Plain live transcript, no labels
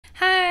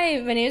Hi,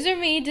 my name is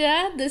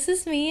Ramita. This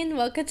is me and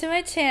welcome to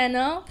my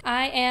channel.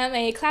 I am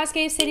a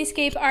Cloudscape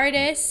cityscape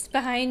artist.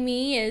 Behind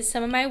me is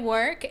some of my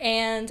work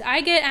and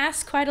I get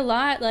asked quite a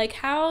lot, like,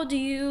 how do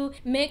you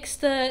mix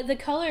the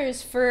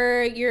colors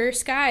for your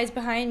skies?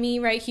 Behind me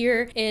right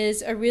here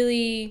is a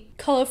really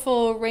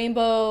colorful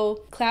rainbow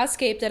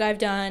cloudscape that I've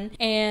done,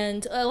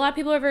 and a lot of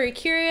people are very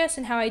curious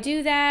in how I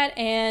do that,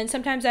 and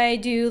sometimes I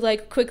do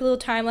like quick little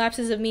time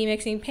lapses of me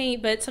mixing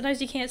paint, but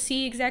sometimes you can't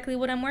see exactly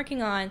what I'm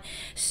working on.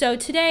 So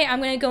today I'm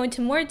going to go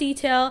into more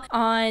detail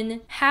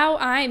on how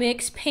I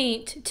mix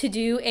paint to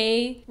do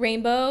a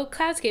rainbow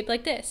cloudscape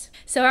like this.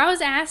 So I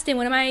was asked in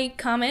one of my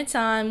comments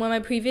on one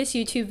of my previous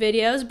YouTube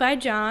videos by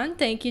John.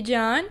 Thank you,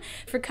 John,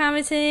 for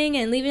commenting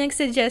and leaving a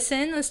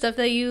suggestion on stuff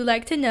that you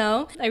like to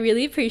know. I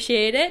really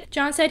appreciate it.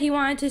 John said he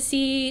wanted to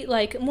see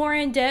like more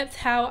in depth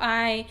how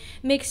I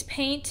mix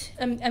paint.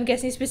 I'm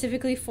guessing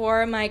specifically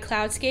for my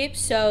cloudscape.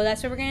 So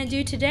that's what we're going to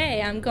do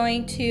today. I'm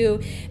going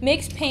to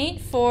mix paint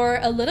for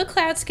a little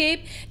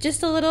cloudscape,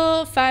 just a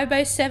little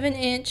 5x7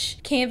 inch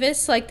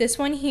canvas like this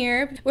one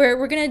here.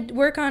 We're going to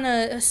work on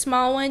a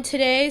small one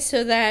today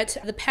so that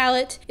the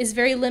palette is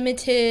very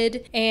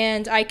limited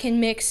and I can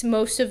mix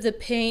most of the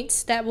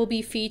paints that will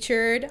be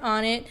featured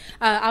on it.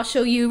 I'll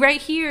show you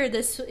right here.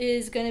 This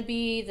is going to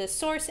be the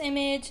source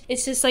image.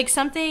 It's just like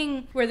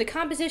something where the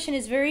composition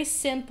is very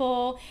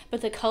simple, but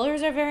the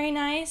colors are very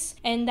nice,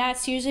 and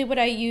that's usually what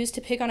I use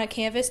to pick on a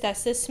canvas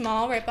that's this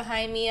small. Right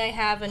behind me I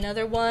have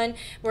another one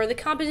where the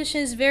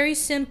composition is very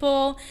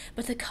simple,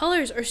 but the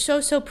colors are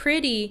so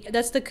pretty.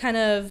 That's the kind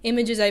of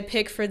images I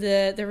pick for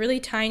the really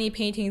tiny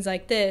paintings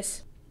like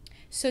this.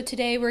 So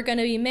today we're going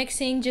to be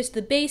mixing just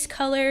the base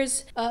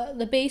colors,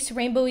 the base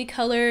rainbowy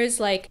colors,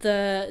 like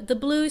the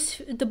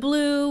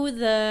blue,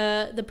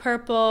 the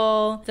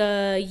purple,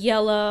 the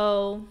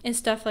yellow, and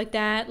stuff like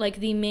that,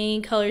 like the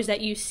main colors that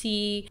you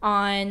see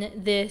on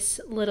this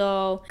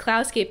little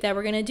cloudscape that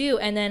we're going to do.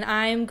 And then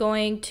I'm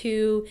going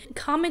to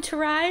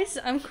commentate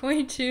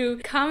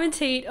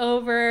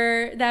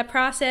over that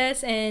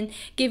process and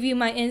give you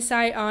my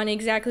insight on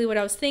exactly what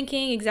I was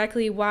thinking,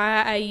 exactly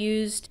why I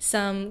used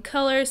some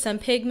colors, some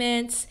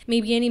pigments,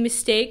 maybe any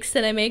mistakes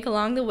that I make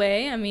along the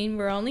way. I mean,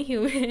 we're only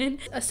human.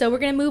 So we're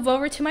going to move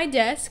over to my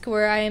desk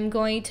where I am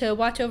going to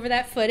watch over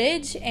that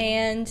footage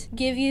and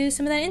give you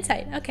some of that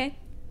insight. Okay,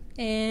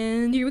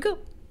 and here we go.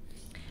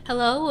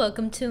 Hello,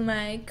 welcome to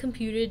my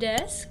computer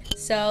desk.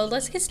 So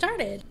let's get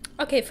started.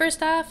 Okay,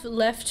 first off,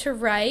 left to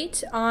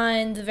right.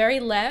 On the very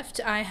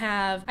left,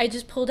 I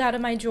just pulled out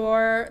of my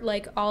drawer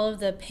like all of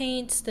the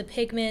paints, the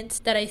pigments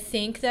that I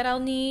think that I'll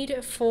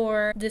need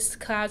for this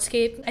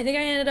cloudscape. I think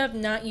I ended up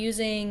not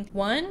using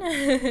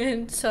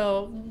one,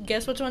 so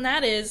guess which one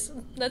that is.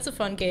 That's a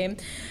fun game.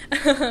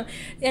 And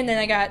then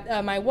I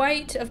got my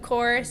white, of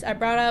course. I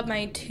brought up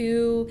my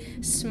two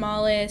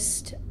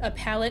smallest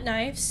palette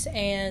knives,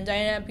 and I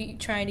ended up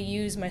trying to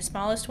use my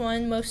smallest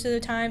one most of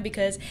the time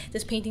because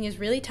this painting is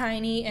really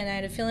tiny, and I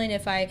had a feeling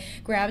if I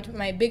grabbed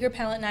my bigger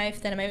palette knife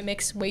then I might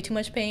mix way too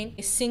much paint.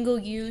 A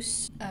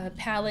single-use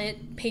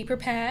palette paper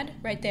pad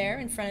right there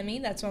in front of me,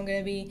 that's what I'm going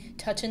to be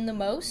touching the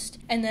most.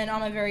 And then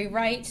on my very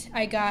right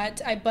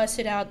I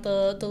busted out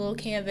the little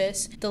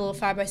canvas, the little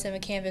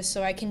 5x7 canvas,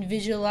 so I can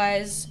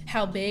visualize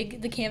how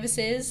big the canvas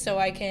is, so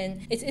I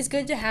can, it's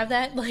good to have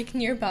that like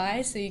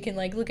nearby so you can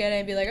like look at it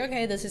and be like,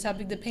 okay, this is how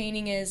big the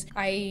painting is.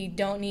 I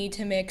don't need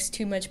to mix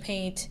too much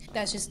paint.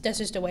 That's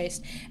just a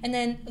waste. And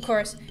then of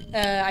course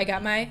I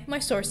got my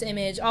source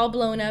image all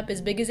blown up as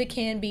big as it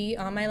can be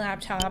on my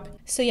laptop.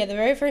 So yeah, the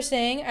very first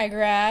thing I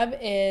grab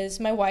is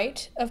my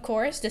white, of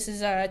course. This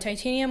is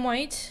titanium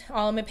white.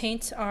 All of my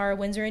paints are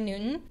Winsor &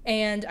 Newton.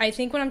 And I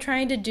think what I'm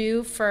trying to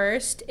do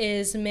first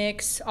is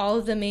mix all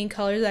of the main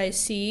colors I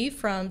see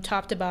from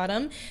top to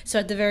bottom. So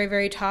at the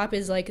very top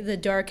is like the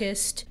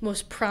darkest,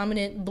 most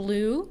prominent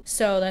blue.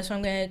 So that's what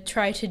I'm going to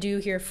try to do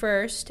here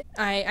first.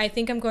 I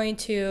think I'm going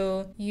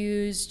to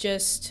use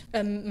just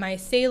my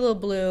Thalo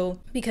Blue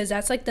because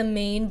that's like the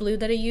main blue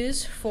that I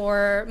use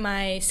for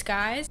my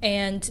skies,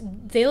 and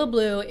Thalo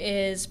Blue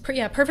is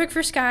perfect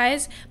for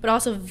skies, but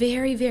also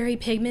very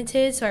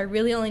pigmented, so I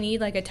really only need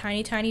like a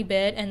tiny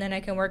bit, and then I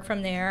can work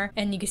from there.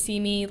 And you can see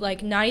me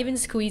like not even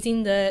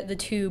squeezing the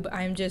tube,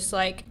 I'm just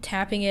like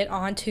tapping it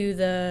onto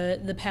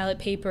the palette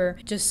paper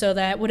just so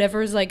that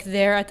whatever's like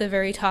there at the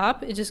very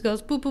top, it just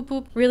goes boop boop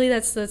boop. Really,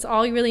 that's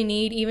all you really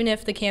need. Even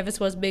if the canvas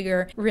was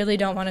bigger, really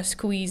don't want to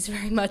squeeze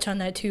very much on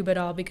that tube at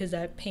all because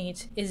that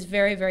paint is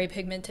very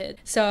pigmented.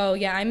 So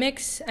yeah, I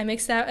mix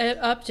that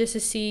up just to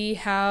see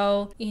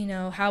how,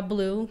 how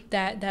blue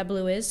that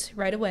blue is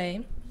right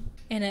away.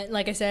 And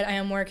like I said, I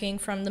am working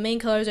from the main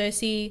colors I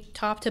see,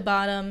 top to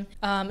bottom.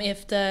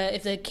 If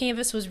the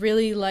canvas was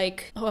really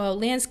like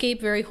landscape,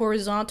 very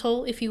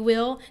horizontal, if you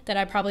will, then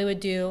I probably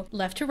would do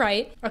left to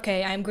right.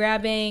 Okay, I'm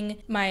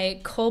grabbing my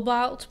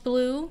Cobalt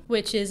Blue,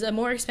 which is a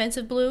more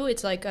expensive blue.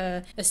 It's like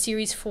a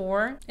series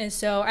 4. And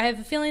so I have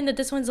a feeling that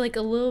this one's like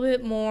a little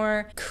bit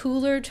more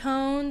cooler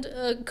toned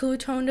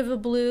of a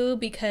blue,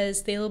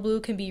 because Thalo Blue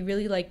can be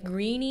really like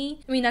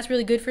greeny. I mean, that's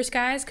really good for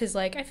skies because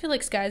like I feel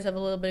like skies have a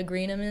little bit of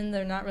green in them.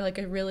 They're not really like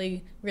a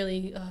really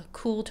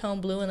cool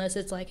tone blue unless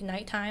it's like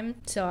nighttime.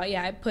 So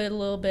yeah, I put a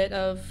little bit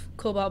of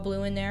Cobalt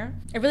Blue in there.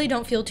 I really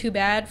don't feel too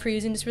bad for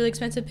using this really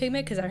expensive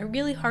pigment because I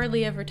really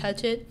hardly ever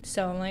touch it.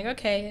 So I'm like,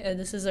 okay,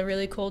 this is a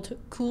really cool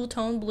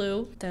tone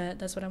blue.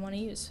 That's what I want to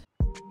use.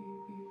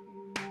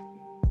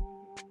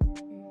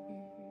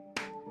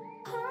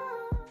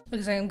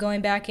 Because I'm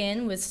going back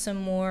in with some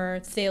more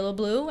Thalo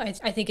Blue. I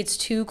think it's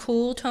too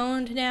cool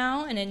toned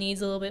now, and it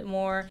needs a little bit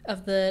more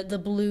of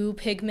the blue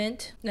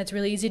pigment. That's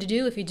really easy to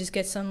do if you just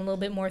get a little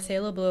bit more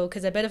Thalo Blue,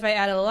 because I bet if I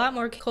added a lot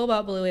more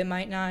Cobalt Blue, it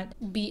might not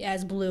be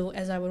as blue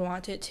as I would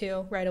want it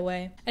to right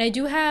away. And I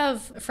do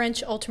have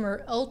French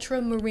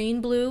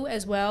Ultramarine Blue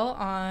as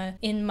well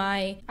in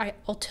my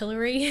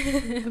artillery.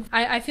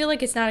 I feel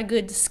like it's not a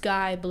good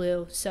sky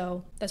blue,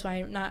 so that's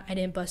why I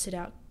didn't bust it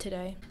out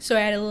today. So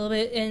I added a little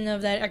bit in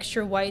of that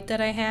extra white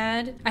that I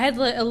had. I had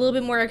a little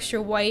bit more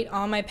extra white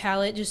on my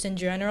palette just in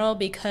general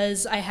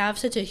because I have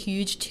such a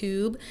huge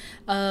tube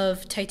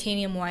of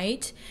titanium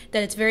white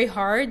that it's very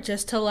hard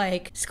just to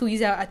like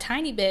squeeze out a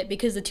tiny bit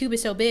because the tube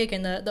is so big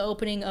and the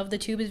opening of the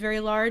tube is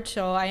very large.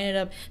 So I ended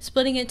up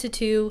splitting it to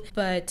two,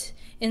 but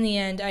in the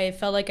end, I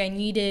felt like I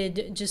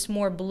needed just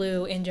more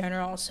blue in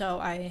general, so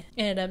I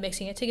ended up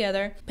mixing it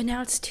together. But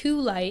now it's too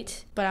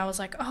light, but I was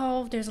like,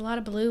 oh, there's a lot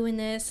of blue in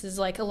this. There's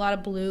like a lot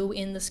of blue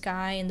in the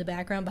sky, in the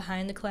background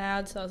behind the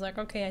clouds. So I was like,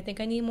 okay, I think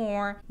I need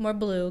more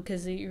blue,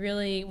 because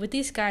with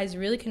these skies,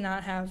 you really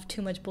cannot have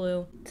too much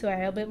blue. So I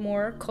add a bit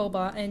more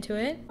cobalt into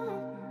it.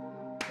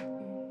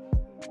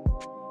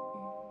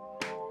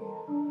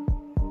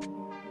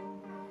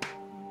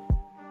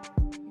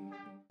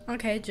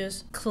 Okay,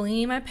 just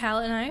clean my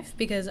palette knife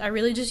because I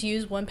really just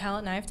used one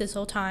palette knife this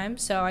whole time.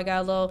 So I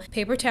got a little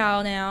paper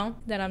towel now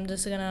that I'm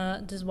just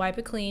gonna wipe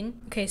it clean.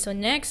 Okay, so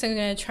next I'm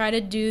gonna try to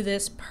do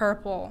this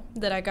purple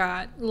that I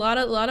got. A lot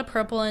of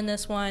purple in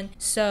this one.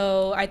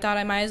 So I thought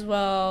I might as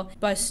well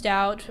bust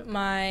out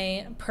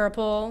my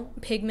purple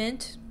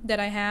pigment that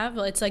I have.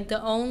 It's like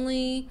the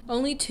only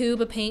tube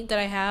of paint that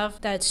I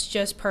have that's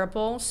just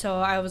purple. So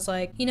I was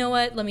like, you know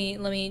what? Let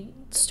me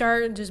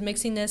start just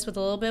mixing this with a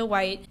little bit of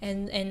white,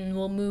 and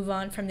we'll move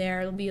on from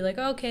there. It'll be like,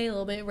 okay, a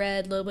little bit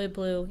red, a little bit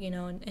blue, you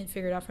know, and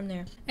figure it out from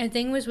there. And the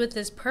thing was with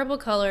this purple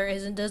color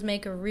is it does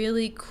make a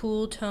really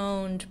cool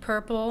toned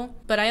purple,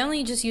 but I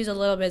only just use a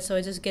little bit, so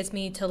it just gets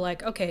me to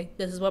like, okay,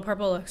 this is what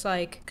purple looks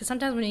like. Because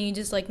sometimes when you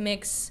just like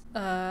mix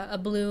a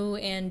blue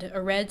and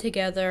a red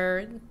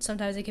together,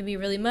 sometimes it can be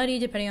really muddy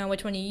depending on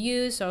which one you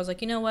use. So I was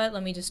like, you know what,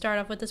 let me just start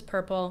off with this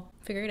purple,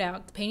 figure it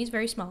out. The paint is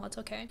very small, it's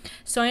okay.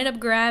 So I ended up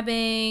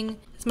grabbing,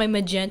 it's my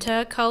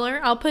magenta color.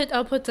 I'll put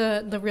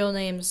the real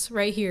names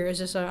right here. It's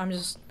just I'm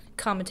just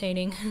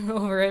commentating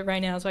over it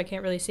right now, so I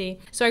can't really see.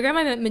 So I grabbed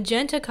my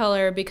magenta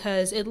color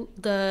because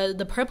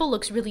the purple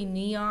looks really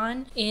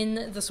neon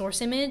in the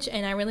source image,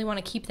 and I really want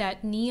to keep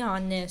that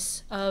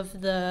neonness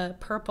of the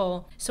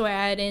purple. So I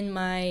add in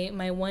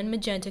my one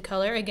magenta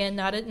color. Again,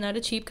 not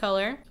a cheap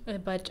color,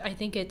 but I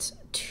think it's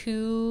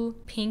too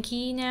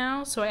pinky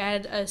now, so I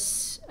added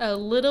a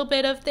little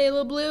bit of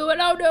Thalo Blue, and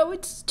oh no,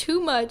 it's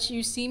too much.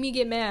 You see me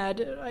get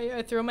mad.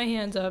 I throw my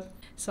hands up.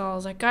 So I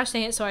was like, gosh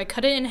dang it. So I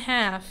cut it in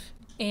half,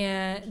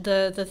 and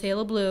the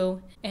Thalo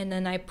Blue, and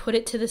then I put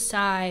it to the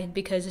side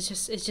because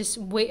it's just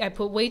I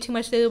put way too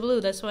much Thalo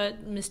Blue. That's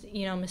what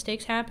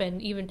mistakes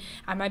happen. Even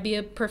I might be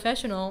a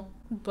professional,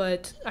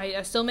 but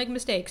I still make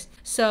mistakes.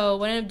 So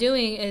what I'm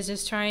doing is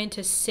just trying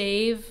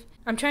to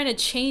I'm trying to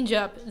change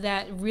up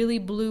that really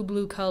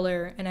blue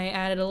color, and I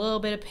added a little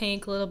bit of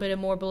pink, a little bit of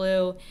more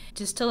blue,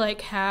 just to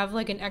like have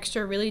like an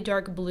extra really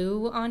dark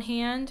blue on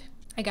hand.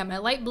 I got my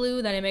light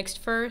blue that I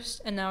mixed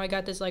first, and now I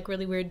got this like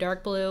really weird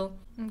dark blue.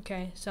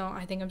 Okay, so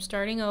I think I'm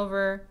starting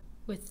over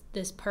with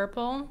this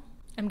purple.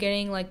 I'm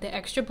getting like the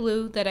extra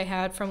blue that I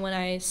had from when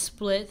I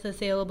split the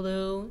Thalo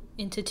Blue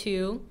into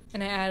two,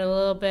 and I add a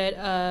little bit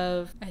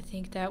of, I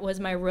think that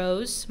was my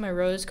rose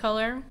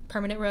color,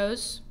 permanent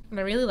rose. And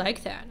I really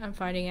like that. I'm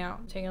finding out.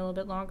 It's taking a little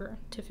bit longer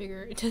to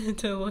figure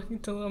to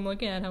I'm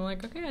looking at it. I'm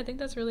like, okay, I think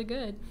that's really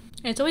good.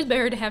 And it's always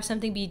better to have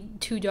something be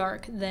too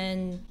dark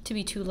than to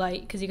be too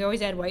light, because you can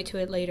always add white to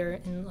it later.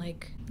 And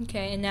like,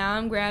 okay, and now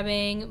I'm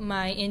grabbing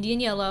my Indian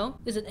Yellow.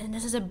 And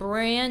this is a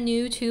brand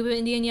new tube of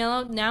Indian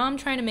Yellow. Now I'm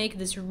trying to make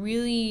this the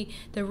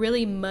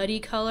really muddy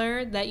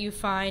color that you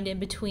find in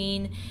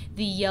between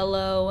the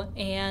yellow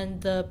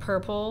and the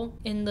purple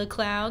in the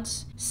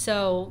clouds.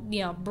 So,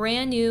 you know,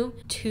 brand new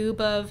tube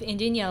of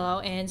Indian Yellow.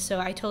 And so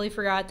I totally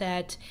forgot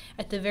that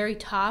at the very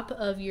top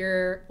of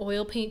your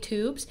oil paint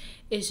tubes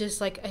is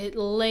just like a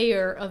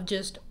layer of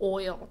just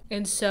oil.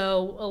 And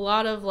so a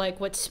lot of like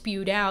what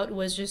spewed out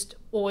was just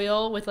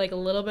oil with like a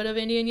little bit of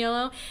Indian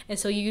Yellow. And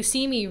so you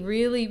see me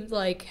really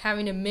like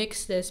having to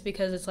mix this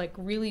because it's like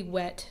really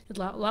wet, a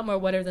lot more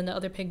wetter than the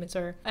other pigments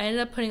are. I ended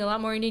up putting a lot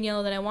more Indian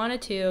Yellow than I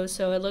wanted to,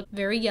 so it looked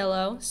very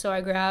yellow. So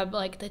I grabbed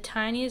like the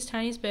tiniest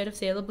bit of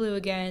Thalo Blue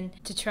again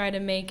to try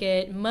to make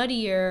it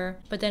muddier,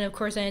 but then of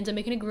course I ended up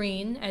making it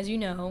green, as you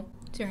know.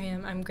 So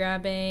here I'm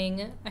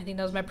grabbing, I think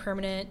that was my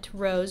permanent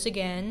rose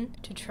again,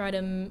 to try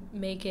to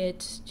make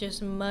it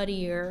just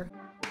muddier.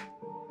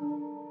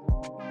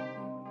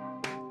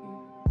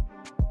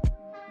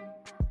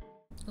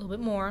 little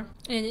bit more.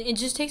 And it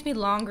just takes me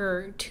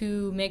longer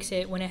to mix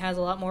it when it has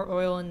a lot more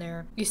oil in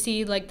there. You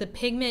see, like the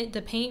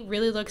paint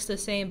really looks the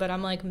same, but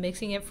I'm like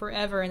mixing it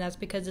forever, and that's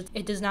because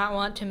it does not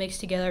want to mix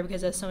together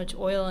because there's so much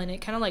oil in it,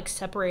 kind of like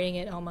separating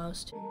it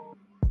almost.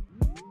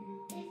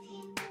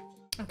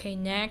 Okay,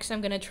 next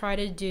I'm gonna try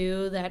to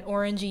do that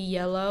orangey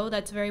yellow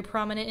that's very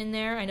prominent in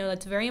there. I know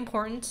that's very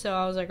important, so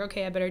I was like,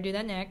 okay, I better do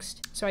that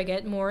next. So I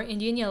get more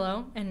Indian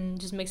yellow and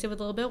just mix it with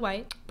a little bit of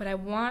white. But I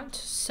want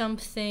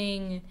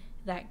something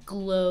that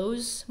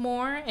glows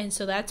more, and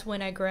so that's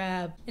when I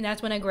grab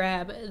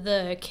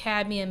the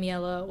cadmium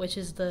yellow, which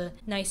is the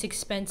nice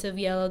expensive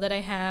yellow that I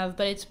have,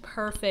 but it's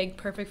perfect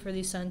for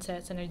these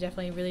sunsets, and I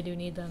definitely really do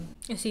need them.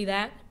 You see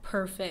that?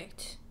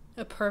 Perfect.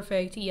 A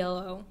perfect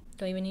yellow.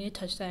 Don't even need to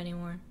touch that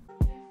anymore.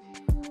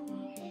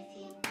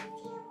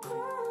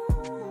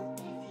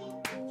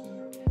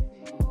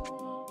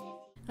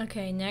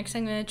 Okay, next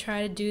I'm gonna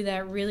try to do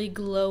that really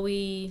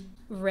glowy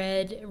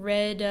red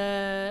with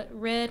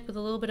a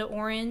little bit of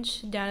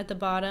orange down at the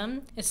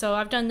bottom. And so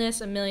I've done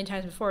this a million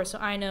times before, so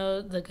I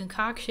know the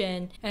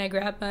concoction, and I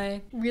grab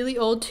my really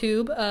old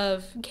tube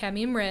of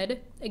Cadmium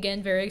Red.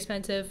 Again, very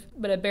expensive,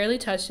 but I barely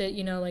touched it,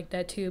 you know, like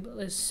that tube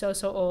is so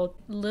old.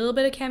 A little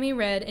bit of Cadmium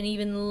Red and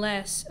even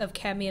less of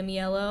Cadmium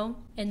Yellow,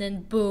 and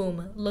then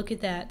boom, look at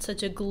that,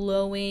 such a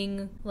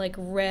glowing like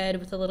red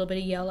with a little bit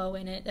of yellow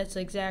in it. That's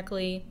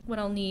exactly what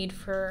I'll need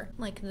for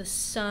like the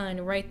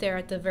sun right there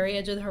at the very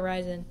edge of the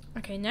horizon.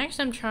 Okay, next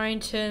I'm trying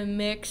to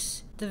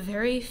mix the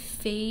very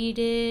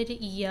faded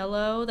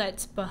yellow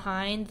that's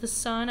behind the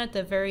sun at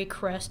the very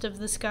crest of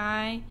the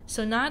sky.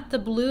 So not the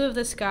blue of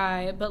the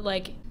sky, but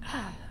like,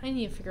 I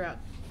need to figure out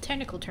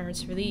technical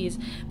terms for these.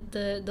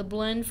 The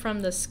blend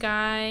from the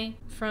sky,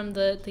 from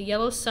the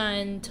yellow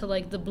sun to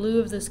like the blue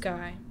of the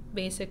sky,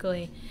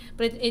 basically.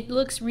 But it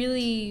looks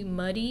really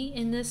muddy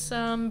in this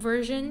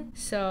version,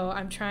 so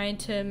I'm trying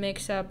to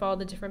mix up all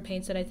the different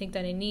paints that I think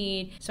that I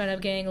need. So I end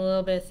up getting a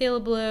little bit of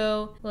Thalo Blue,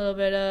 a little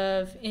bit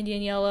of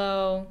Indian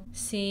Yellow,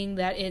 seeing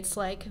that it's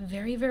like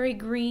very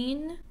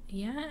green.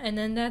 Yeah, and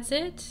then that's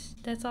it.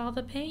 That's all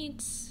the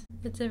paints.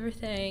 That's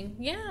everything.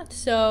 Yeah,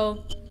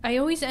 so I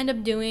always end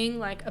up doing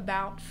like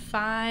about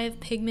 5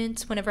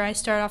 pigments whenever I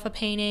start off a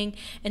painting.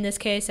 In this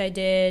case, I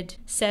did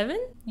 7.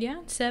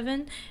 Yeah,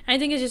 7. I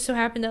think it just so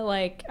happened that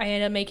like I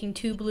ended up making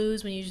 2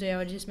 blues when usually I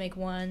would just make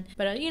 1.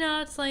 But you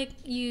know, it's like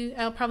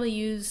I'll probably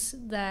use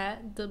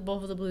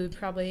both of the blue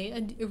probably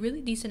a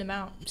really decent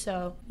amount.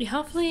 So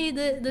hopefully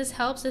this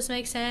helps. This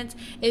makes sense.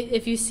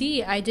 If you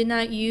see, I did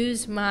not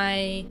use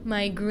my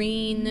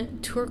green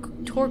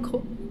turquoisey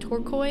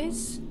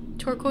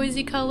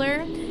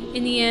color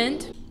in the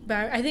end.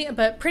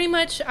 But pretty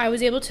much I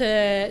was able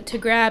to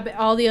grab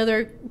all the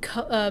other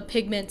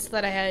pigments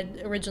that I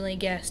had originally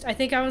guessed. I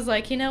think I was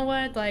like, you know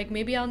what, like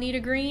maybe I'll need a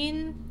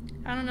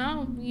green. I don't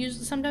know.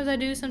 Usually, sometimes I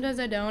do, sometimes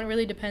I don't. It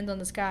really depends on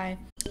the sky.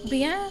 But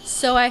yeah,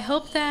 so I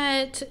hope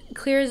that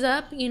clears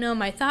up, you know,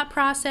 my thought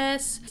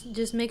process.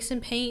 Just mix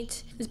and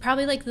paint is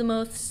probably like the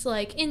most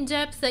like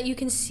in-depth that you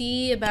can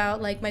see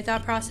about like my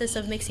thought process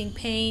of mixing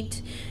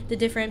paint, the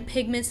different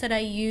pigments that I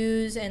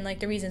use, and like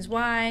the reasons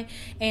why.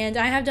 And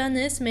I have done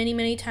this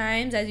many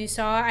times. As you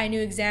saw, I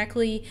knew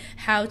exactly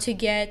how to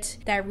get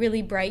that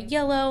really bright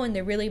yellow and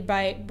the really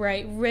bright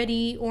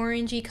reddy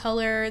orangey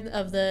color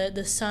of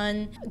the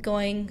sun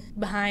going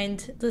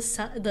behind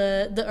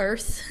the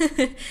earth.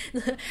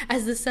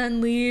 As the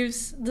sun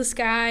leaves the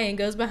sky and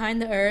goes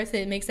behind the earth,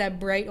 it makes that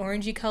bright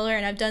orangey color.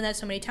 And I've done that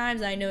so many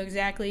times, I know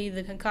exactly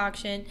the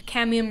concoction.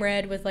 Cadmium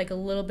red with like a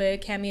little bit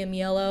of cadmium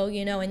yellow,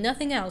 you know, and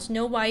nothing else.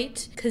 No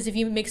white, because if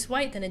you mix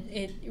white, then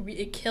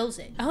it kills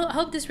it. I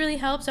hope this really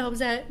helps. I hope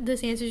that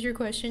this answers your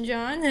question,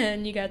 John,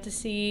 and you got to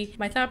see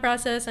my thought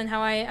process on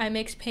how I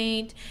mix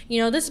paint.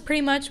 You know, this is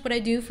pretty much what I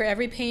do for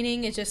every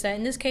painting. It's just that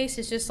in this case,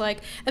 it's just like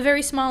a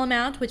very small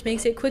amount, which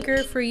makes it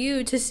quicker for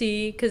you to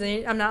see, because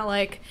I'm not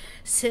like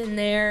sitting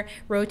there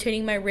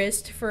rotating my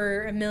wrist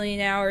for a million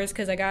hours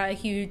because I got a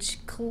huge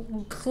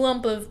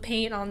clump of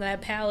paint on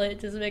that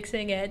palette just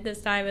mixing it.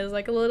 This time it was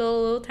like a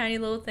little tiny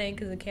little thing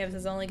because the canvas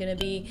is only going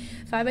to be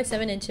 5 by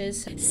 7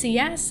 inches. So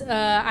yes,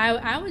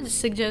 I would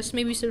suggest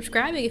maybe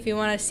subscribing if you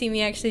want to see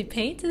me actually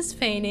paint this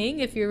painting,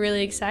 if you're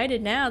really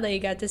excited now that you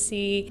got to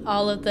see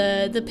all of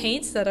the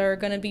paints that are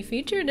going to be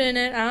featured in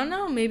it. I don't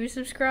know, maybe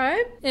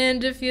subscribe.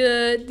 And if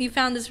you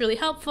found this really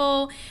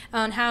helpful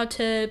on how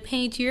to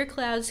paint your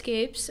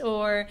cloudscapes,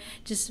 or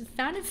just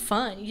found it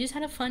fun, you just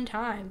had a fun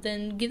time,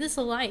 then give this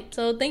a like.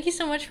 So thank you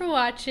so much for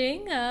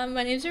watching.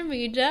 My name's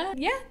Ramija.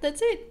 Yeah,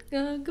 that's it.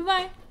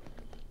 Goodbye.